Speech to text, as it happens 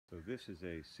So this is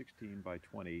a 16 by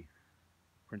 20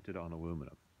 printed on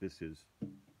aluminum. This is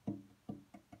a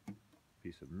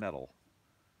piece of metal.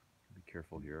 Be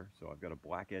careful here. So I've got a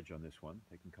black edge on this one.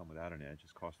 They can come without an edge.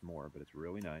 It's cost more, but it's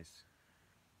really nice.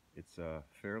 It's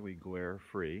fairly glare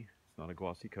free. It's not a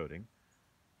glossy coating.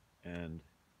 And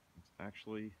it's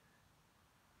actually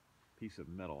a piece of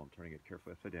metal. I'm turning it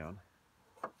carefully upside down.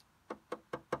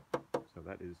 So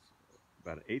that is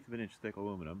about 1/8 of an inch thick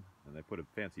aluminum, and they put a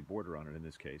fancy border on it in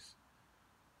this case.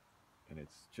 And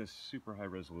it's just super high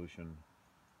resolution.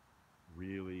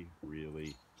 Really,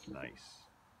 really nice.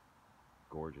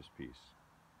 Gorgeous piece.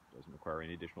 Doesn't require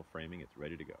any additional framing. It's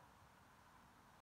ready to go.